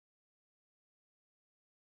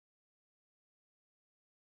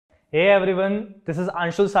Hey everyone, this is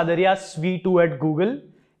Anshul Sadaria, SWE2 at Google.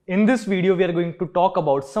 In this video, we are going to talk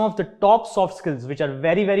about some of the top soft skills which are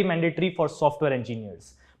very mandatory for software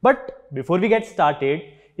engineers. But before we get started,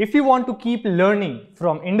 if you want to keep learning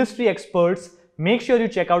from industry experts, make sure you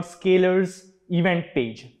check out Scalar's event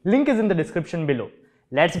page. Link is in the description below.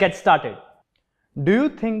 Let's get started. Do you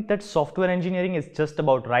think that software engineering is just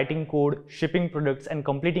about writing code, shipping products, and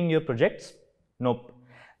completing your projects? Nope.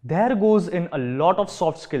 There goes in a lot of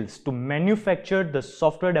soft skills to manufacture the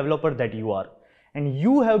software developer that you are. And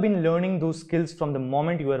you have been learning those skills from the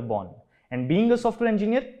moment you were born. And being a software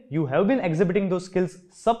engineer, you have been exhibiting those skills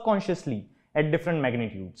subconsciously at different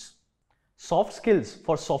magnitudes. Soft skills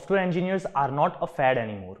for software engineers are not a fad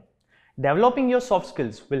anymore. Developing your soft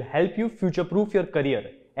skills will help you future-proof your career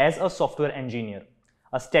as a software engineer.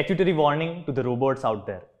 A statutory warning to the robots out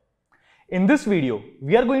there. In this video,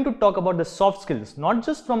 we are going to talk about the soft skills not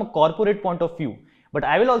just from a corporate point of view, but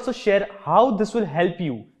I will also share how this will help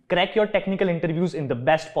you crack your technical interviews in the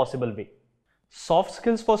best possible way. Soft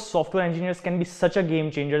skills for software engineers can be such a game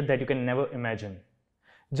changer that you can never imagine.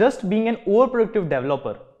 Just being an overproductive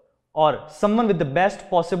developer or someone with the best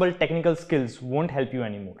possible technical skills won't help you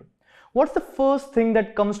anymore. What's the first thing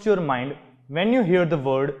that comes to your mind when you hear the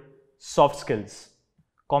word soft skills?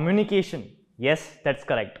 Communication. Yes, that's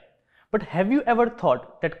correct. But have you ever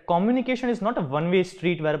thought that communication is not a one-way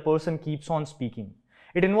street where a person keeps on speaking?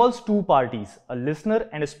 It involves two parties, a listener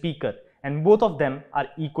and a speaker, and both of them are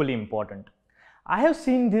equally important. I have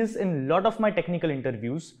seen this in a lot of my technical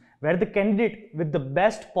interviews where the candidate with the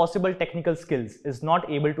best possible technical skills is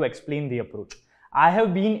not able to explain the approach. I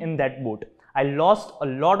have been in that boat. I lost a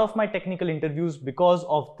lot of my technical interviews because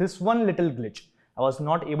of this one little glitch. I was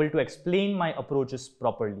not able to explain my approaches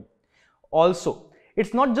properly. Also,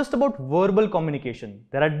 it's not just about verbal communication.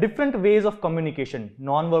 There are different ways of communication,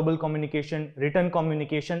 non-verbal communication, written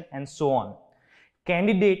communication, and so on.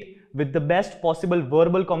 Candidates with the best possible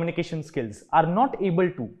verbal communication skills are not able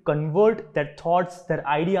to convert their thoughts, their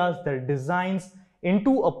ideas, their designs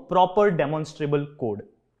into a proper demonstrable code.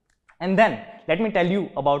 And then, let me tell you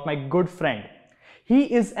about my good friend. He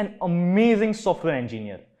is an amazing software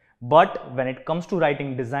engineer. But when it comes to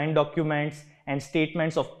writing design documents and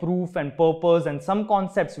statements of proof and purpose and some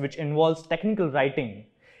concepts which involves technical writing,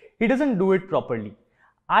 he doesn't do it properly.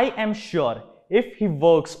 I am sure if he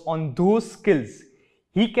works on those skills,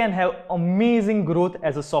 he can have amazing growth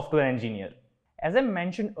as a software engineer. As I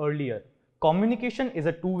mentioned earlier, communication is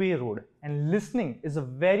a two-way road and listening is a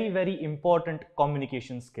very important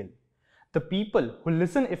communication skill. The people who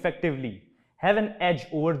listen effectively have an edge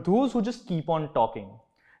over those who just keep on talking.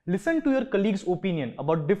 Listen to your colleague's opinion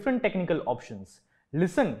about different technical options.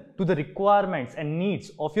 Listen to the requirements and needs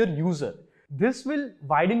of your user. This will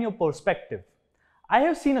widen your perspective. I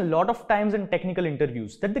have seen a lot of times in technical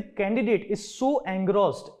interviews that the candidate is so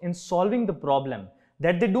engrossed in solving the problem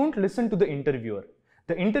that they don't listen to the interviewer.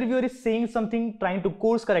 The interviewer is saying something, trying to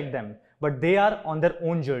course correct them, but they are on their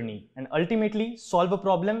own journey and ultimately solve a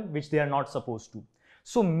problem which they are not supposed to.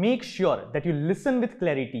 So make sure that you listen with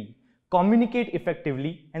clarity, communicate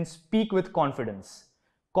effectively, and speak with confidence.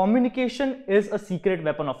 Communication is a secret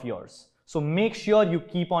weapon of yours, so make sure you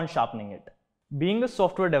keep on sharpening it. Being a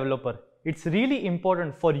software developer, it's really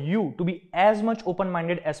important for you to be as much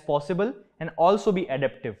open-minded as possible and also be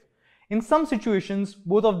adaptive. In some situations,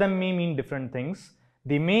 both of them may mean different things.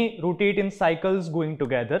 They may rotate in cycles going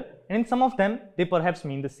together, and in some of them, they perhaps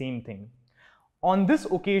mean the same thing. On this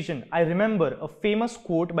occasion, I remember a famous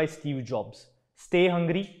quote by Steve Jobs. Stay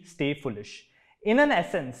hungry, stay foolish. In an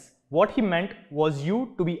essence, what he meant was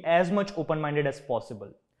you to be as much open-minded as possible.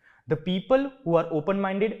 The people who are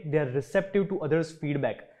open-minded, they are receptive to others'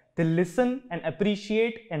 feedback. They listen and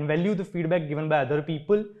appreciate and value the feedback given by other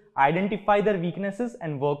people, identify their weaknesses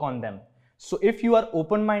and work on them. So if you are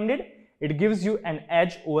open-minded, it gives you an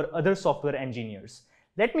edge over other software engineers.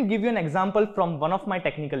 Let me give you an example from one of my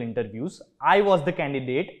technical interviews. I was the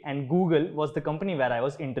candidate and Google was the company where I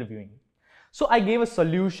was interviewing. So I gave a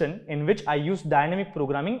solution in which I used dynamic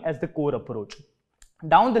programming as the core approach.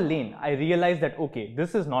 Down the lane, I realized that okay,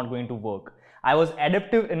 this is not going to work. I was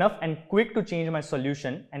adaptive enough and quick to change my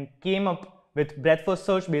solution and came up with breadth first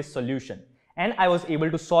search based solution. And I was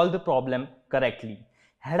able to solve the problem correctly.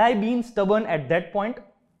 Had I been stubborn at that point,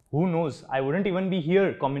 who knows, I wouldn't even be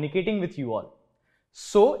here communicating with you all.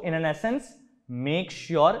 So in an essence, make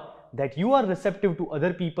sure that you are receptive to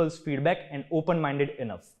other people's feedback and open-minded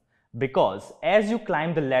enough. Because as you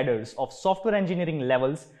climb the ladders of software engineering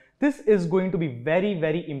levels, this is going to be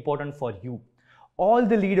very important for you. All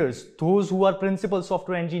the leaders, those who are principal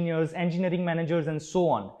software engineers, engineering managers, and so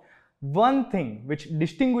on, One thing which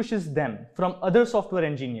distinguishes them from other software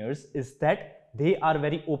engineers is that they are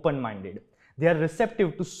very open-minded. They are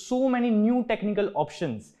receptive to so many new technical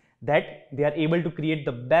options that they are able to create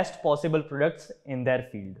the best possible products in their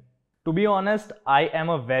field. To be honest, I am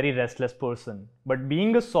a very restless person, but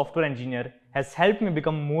being a software engineer has helped me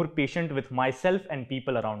become more patient with myself and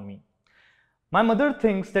people around me. My mother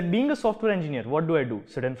thinks that being a software engineer, what do I do?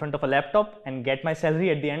 Sit in front of a laptop and get my salary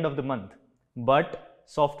at the end of the month. But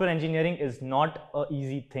software engineering is not an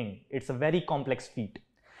easy thing. It's a very complex feat.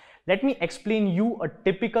 Let me explain you a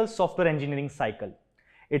typical software engineering cycle.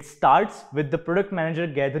 It starts with the product manager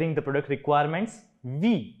gathering the product requirements,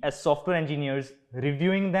 we as software engineers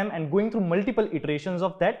reviewing them and going through multiple iterations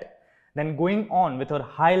of that, then going on with our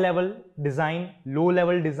high level design, low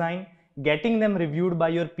level design, getting them reviewed by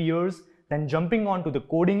your peers, then jumping on to the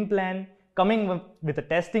coding plan, coming with a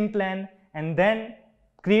testing plan, and then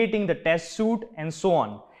creating the test suite and so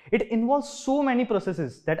on. It involves so many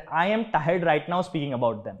processes that I am tired right now speaking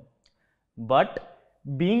about them. But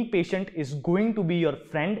being patient is going to be your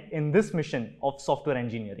friend in this mission of software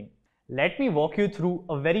engineering. Let me walk you through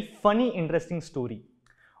a very funny, interesting story.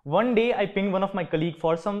 One day I pinged one of my colleagues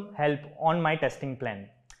for some help on my testing plan.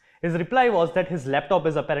 His reply was that his laptop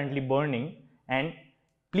is apparently burning and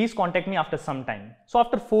please contact me after some time. So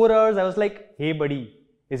after 4 hours I was like, hey buddy,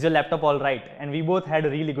 is your laptop all right? And we both had a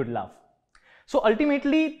really good laugh. So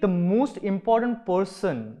ultimately the most important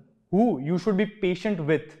person who you should be patient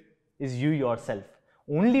with is you yourself.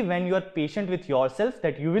 Only when you are patient with yourself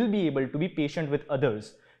that you will be able to be patient with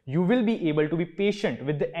others. You will be able to be patient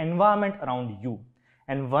with the environment around you.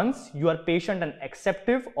 And once you are patient and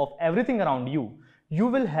acceptive of everything around you, you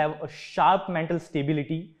will have a sharp mental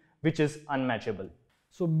stability which is unmatchable.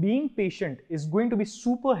 So being patient is going to be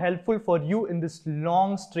super helpful for you in this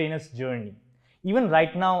long, strenuous journey. Even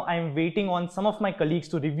right now, I am waiting on some of my colleagues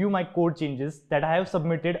to review my code changes that I have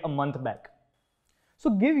submitted a month back. So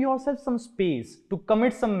give yourself some space to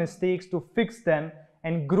commit some mistakes, to fix them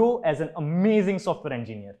and grow as an amazing software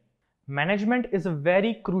engineer. Management is a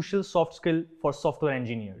very crucial soft skill for software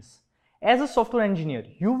engineers. As a software engineer,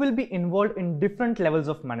 you will be involved in different levels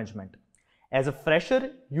of management. As a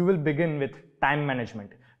fresher, you will begin with time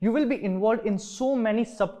management. You will be involved in so many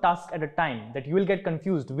subtasks at a time that you will get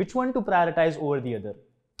confused which one to prioritize over the other.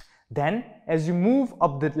 Then, as you move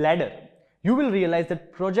up the ladder, you will realize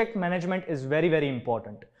that project management is very, very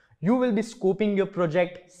important. You will be scoping your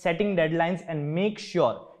project, setting deadlines, and make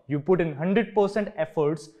sure you put in 100%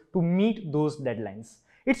 efforts to meet those deadlines.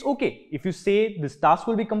 It's okay if you say this task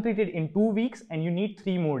will be completed in 2 weeks and you need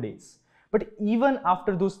 3 more days. But even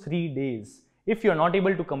after those 3 days, if you're not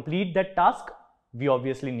able to complete that task, we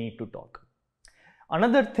obviously need to talk.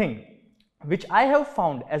 Another thing which I have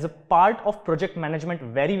found as a part of project management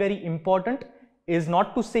very, very important is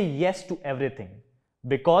not to say yes to everything.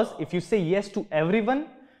 Because if you say yes to everyone,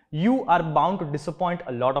 you are bound to disappoint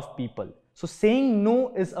a lot of people. So saying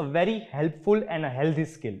no is a very helpful and a healthy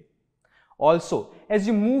skill. Also, as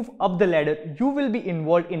you move up the ladder, you will be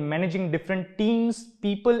involved in managing different teams,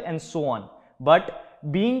 people and so on. But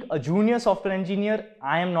being a junior software engineer,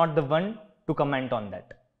 I am not the one to comment on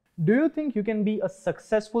that. Do you think you can be a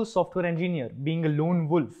successful software engineer being a lone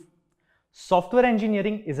wolf? Software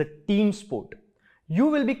engineering is a team sport. You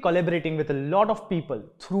will be collaborating with a lot of people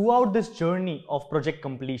throughout this journey of project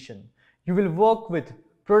completion. You will work with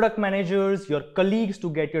product managers, your colleagues to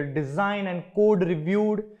get your design and code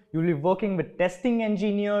reviewed. You will be working with testing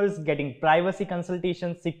engineers, getting privacy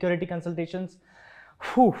consultations, security consultations.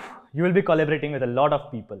 You will be collaborating with a lot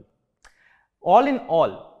of people. All in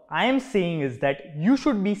all, I am saying is that you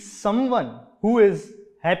should be someone who is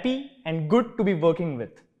happy and good to be working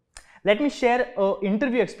with. Let me share an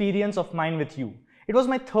interview experience of mine with you. It was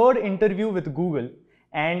my 3rd interview with Google,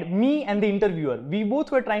 and me and the interviewer, we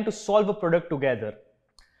both were trying to solve a product together.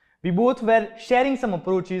 We both were sharing some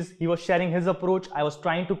approaches. He was sharing his approach. I was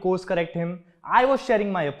trying to course correct him. I was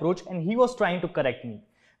sharing my approach and he was trying to correct me.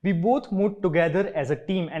 We both moved together as a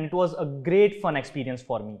team and it was a great fun experience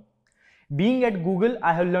for me. Being at Google,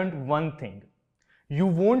 I have learned one thing. You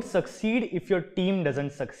won't succeed if your team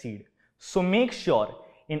doesn't succeed. So make sure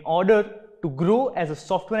in order to grow as a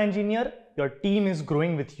software engineer, your team is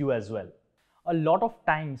growing with you as well. A lot of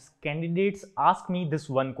times candidates ask me this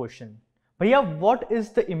one question. Bhaiya, what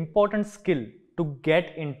is the important skill to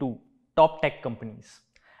get into top tech companies?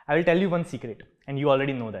 I will tell you one secret and you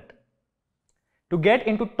already know that. To get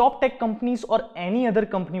into top tech companies or any other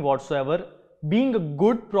company whatsoever, being a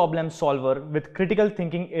good problem solver with critical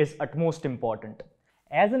thinking is utmost important.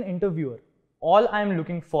 As an interviewer, all I am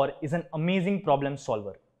looking for is an amazing problem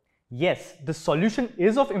solver. Yes, the solution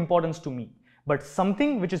is of importance to me, But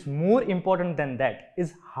something which is more important than that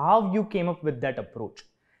is how you came up with that approach.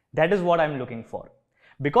 That is what I'm looking for.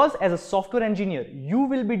 Because as a software engineer, you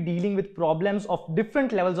will be dealing with problems of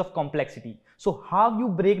different levels of complexity. So how you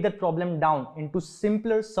break that problem down into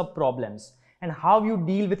simpler sub-problems and how you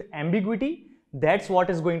deal with ambiguity, that's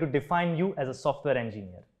what is going to define you as a software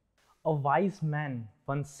engineer. A wise man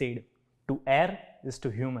once said, "To err is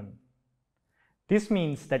to human." This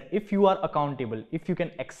means that if you are accountable, if you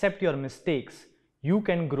can accept your mistakes, you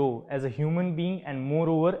can grow as a human being and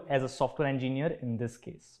moreover as a software engineer in this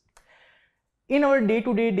case. In our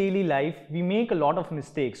day-to-day daily life, we make a lot of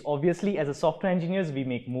mistakes. Obviously, as a software engineers, we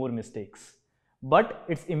make more mistakes. But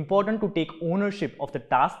it's important to take ownership of the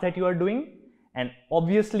task that you are doing and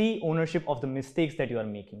obviously ownership of the mistakes that you are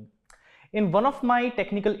making. In one of my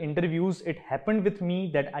technical interviews, it happened with me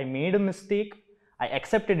that I made a mistake. I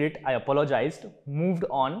accepted it, I apologized, moved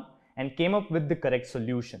on, and came up with the correct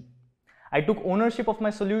solution. I took ownership of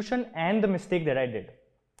my solution and the mistake that I did.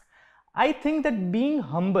 I think that being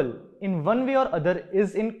humble in one way or other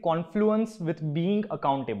is in confluence with being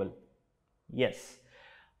accountable. Yes,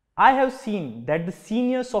 I have seen that the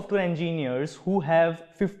senior software engineers who have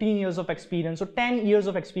 15 years of experience or 10 years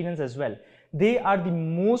of experience as well, they are the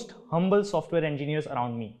most humble software engineers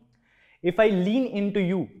around me. If I lean into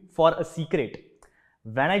you for a secret,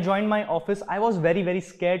 when I joined my office, I was very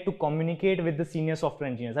scared to communicate with the senior software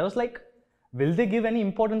engineers. I was like, will they give any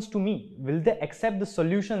importance to me? Will they accept the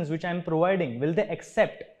solutions which I am providing? Will they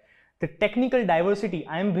accept the technical diversity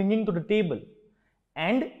I am bringing to the table?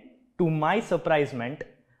 And to my surprisement,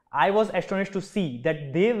 I was astonished to see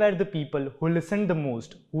that they were the people who listened the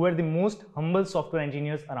most, who were the most humble software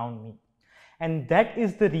engineers around me. And that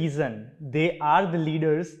is the reason they are the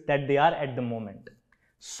leaders that they are at the moment.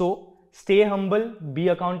 So stay humble, be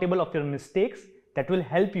accountable of your mistakes. That will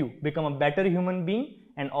help you become a better human being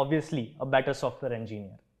and obviously a better software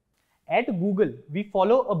engineer. At Google, we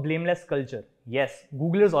follow a blameless culture. Yes,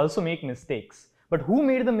 Googlers also make mistakes. But who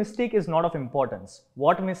made the mistake is not of importance.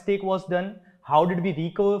 What mistake was done? How did we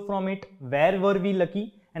recover from it? Where were we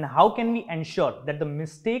lucky? And how can we ensure that the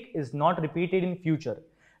mistake is not repeated in future?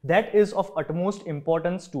 That is of utmost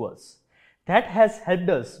importance to us. That has helped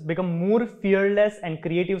us become more fearless and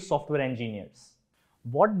creative software engineers.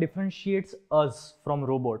 What differentiates us from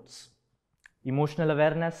robots? Emotional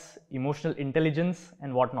awareness, emotional intelligence,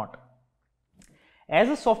 and whatnot. As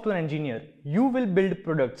a software engineer, you will build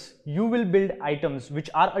products, you will build items which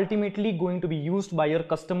are ultimately going to be used by your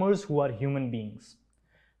customers who are human beings.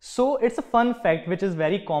 So it's a fun fact which is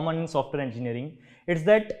very common in software engineering. It's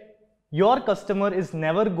that your customer is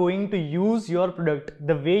never going to use your product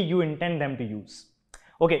the way you intend them to use.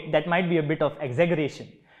 Okay, that might be a bit of exaggeration,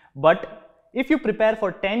 but if you prepare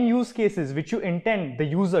for 10 use cases which you intend the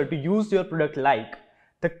user to use your product like,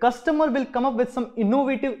 the customer will come up with some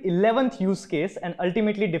innovative 11th use case and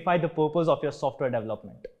ultimately defy the purpose of your software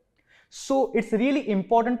development. So it's really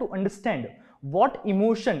important to understand what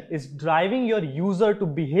emotion is driving your user to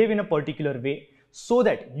behave in a particular way so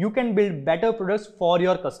that you can build better products for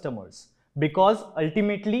your customers. Because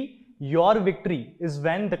ultimately your victory is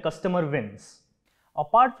when the customer wins.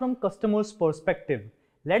 Apart from customer's perspective,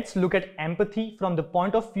 let's look at empathy from the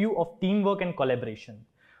point of view of teamwork and collaboration.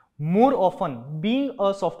 More often, being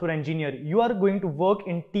a software engineer, you are going to work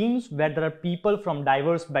in teams where there are people from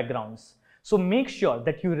diverse backgrounds. So make sure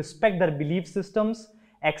that you respect their belief systems,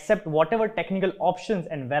 accept whatever technical options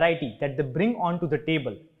and variety that they bring onto the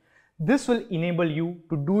table. This will enable you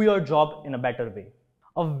to do your job in a better way.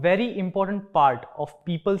 A very important part of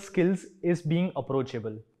people skills is being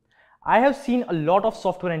approachable. I have seen a lot of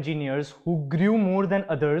software engineers who grew more than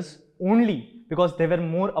others only because they were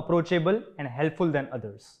more approachable and helpful than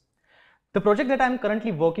others. The project that I am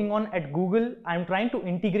currently working on at Google, I am trying to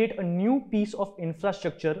integrate a new piece of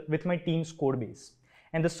infrastructure with my team's code base.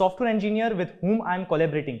 And the software engineer with whom I am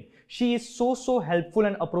collaborating, she is so helpful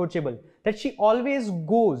and approachable that she always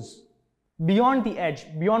goes beyond the edge,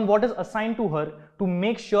 beyond what is assigned to her to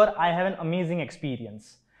make sure I have an amazing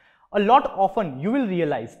experience. A lot often you will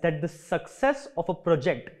realize that the success of a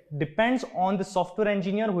project depends on the software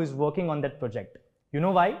engineer who is working on that project. You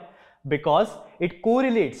know why? Because it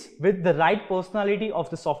correlates with the right personality of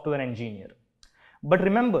the software engineer. But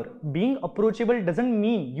remember, being approachable doesn't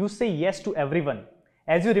mean you say yes to everyone.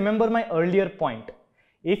 As you remember my earlier point,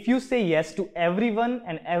 if you say yes to everyone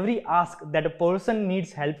and every ask that a person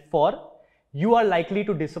needs help for, you are likely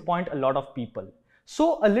to disappoint a lot of people.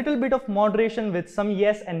 So a little bit of moderation with some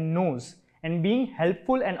yes and no's and being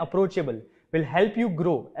helpful and approachable will help you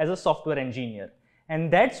grow as a software engineer.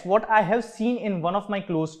 And that's what I have seen in one of my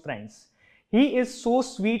close friends. He is so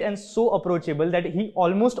sweet and so approachable that he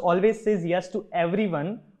almost always says yes to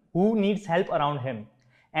everyone who needs help around him.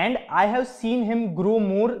 And I have seen him grow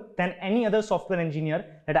more than any other software engineer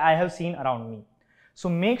that I have seen around me. So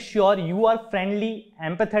make sure you are friendly,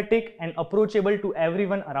 empathetic, and approachable to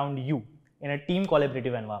everyone around you in a team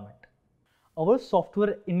collaborative environment. Our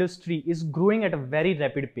software industry is growing at a very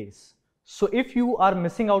rapid pace. So if you are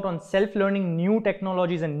missing out on self-learning new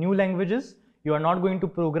technologies and new languages, you are not going to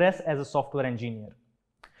progress as a software engineer.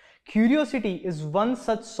 Curiosity is one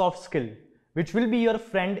such soft skill which will be your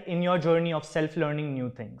friend in your journey of self-learning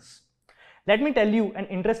new things. Let me tell you an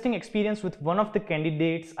interesting experience with one of the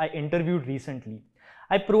candidates I interviewed recently.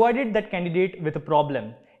 I provided that candidate with a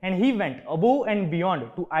problem, and he went above and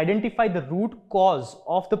beyond to identify the root cause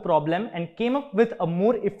of the problem and came up with a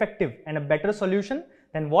more effective and a better solution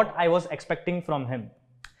than what I was expecting from him.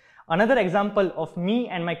 Another example of me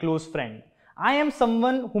and my close friend. I am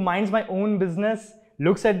someone who minds my own business,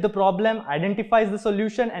 looks at the problem, identifies the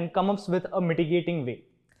solution, and comes up with a mitigating way.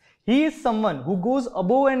 He is someone who goes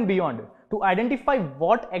above and beyond to identify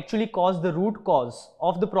what actually caused the root cause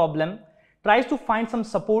of the problem, tries to find some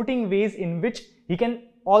supporting ways in which he can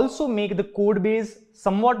also make the code base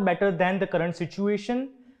somewhat better than the current situation,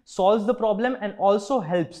 solves the problem, and also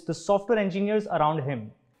helps the software engineers around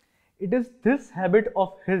him. It is this habit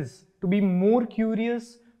of his to be more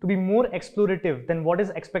curious, to be more explorative than what is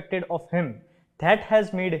expected of him, that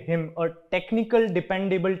has made him a technical,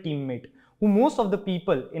 dependable teammate who most of the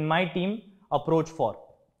people in my team approach for.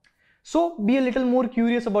 So be a little more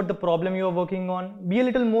curious about the problem you are working on, be a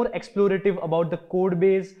little more explorative about the code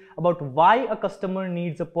base, about why a customer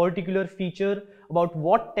needs a particular feature, about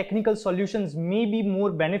what technical solutions may be more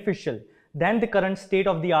beneficial than the current state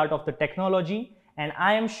of the art of the technology, and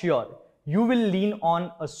I am sure you will lean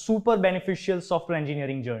on a super beneficial software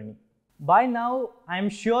engineering journey. By now, I am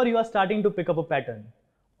sure you are starting to pick up a pattern.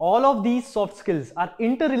 All of these soft skills are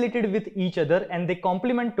interrelated with each other and they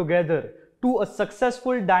complement together to a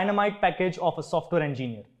successful dynamite package of a software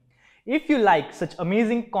engineer. If you like such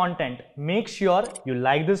amazing content, make sure you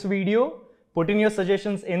like this video, put in your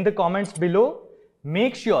suggestions in the comments below,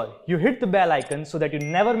 make sure you hit the bell icon so that you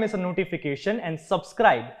never miss a notification, and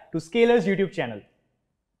subscribe to Scalar's YouTube channel.